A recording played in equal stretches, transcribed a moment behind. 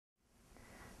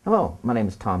Hello, my name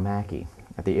is Tom Mackey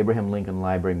at the Abraham Lincoln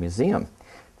Library Museum.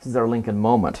 This is our Lincoln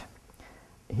Moment.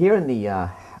 Here in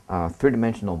the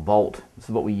three-dimensional vault, this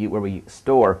is where we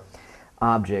store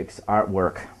objects,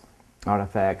 artwork,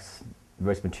 artifacts,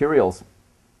 various materials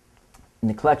in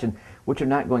the collection which are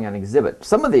not going on exhibit.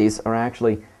 Some of these are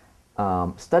actually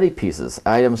study pieces,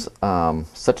 items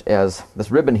such as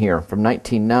this ribbon here from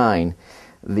 1909,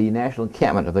 the National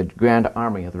Encampment of the Grand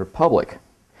Army of the Republic.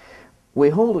 We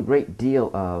hold a great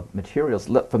deal of materials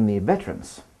from the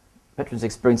veterans'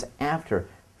 experience after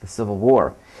the Civil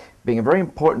War, being a very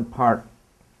important part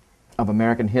of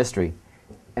American history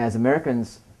as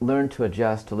Americans learned to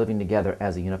adjust to living together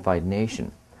as a unified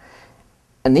nation.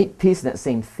 A neat piece in that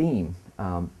same theme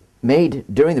made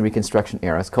during the Reconstruction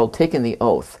era is called Taking the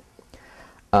Oath.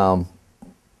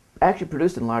 Actually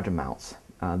produced in large amounts.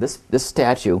 This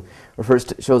statue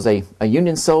shows a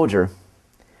Union soldier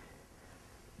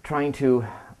trying to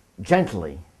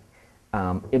gently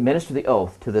administer the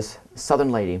oath to this Southern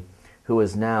lady who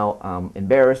is now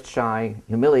embarrassed, shy,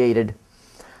 humiliated,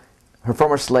 her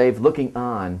former slave looking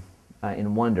on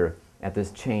in wonder at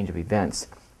this change of events.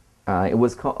 It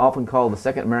was often called the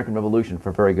Second American Revolution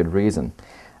for very good reason.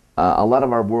 A lot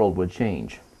of our world would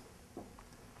change.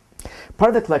 Part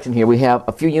of the collection here we have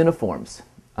a few uniforms.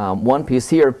 One piece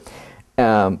here,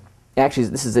 actually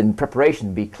this is in preparation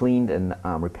to be cleaned and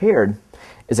repaired,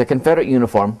 is a Confederate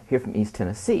uniform here from East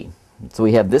Tennessee. So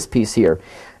we have this piece here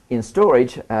in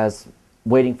storage as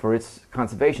waiting for its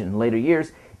conservation. In later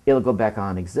years, it'll go back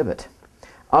on exhibit.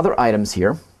 Other items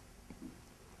here,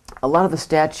 a lot of the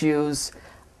statues,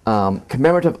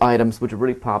 commemorative items which are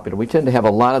really popular. We tend to have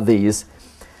a lot of these,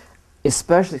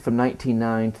 especially from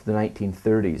 1909 to the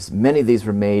 1930s. Many of these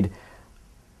were made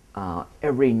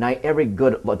every night. Every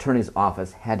good attorney's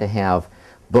office had to have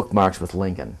bookmarks with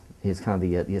Lincoln. He's kind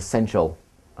of the essential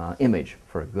image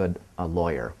for a good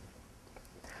lawyer.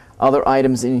 Other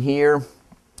items in here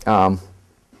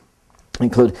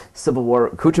include Civil War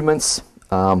accoutrements,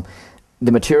 the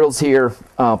materials here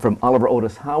from Oliver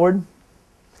Otis Howard,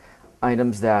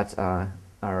 items that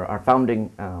our founding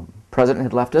president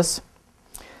had left us.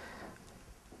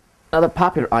 Another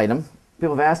popular item,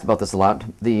 people have asked about this a lot,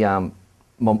 the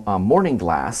Morning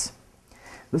Glass.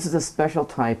 This is a special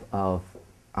type of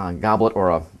goblet or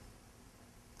a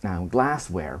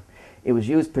glassware. It was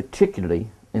used particularly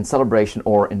in celebration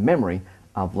or in memory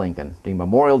of Lincoln, during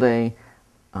Memorial Day,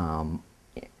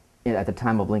 at the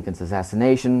time of Lincoln's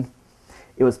assassination.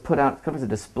 It was put out kind of as a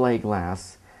display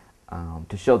glass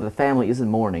to show that the family is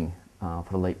in mourning for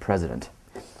the late president.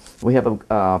 We have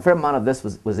a fair amount of this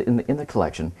was in the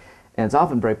collection, and it's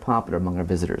often very popular among our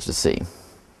visitors to see.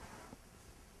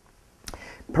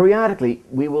 Periodically,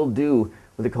 we will do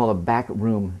what they call a back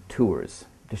room tours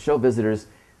to show visitors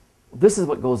this is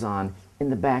what goes on in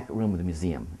the back room of the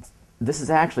museum. This is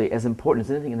actually as important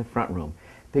as anything in the front room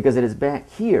because it is back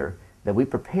here that we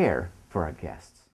prepare for our guests.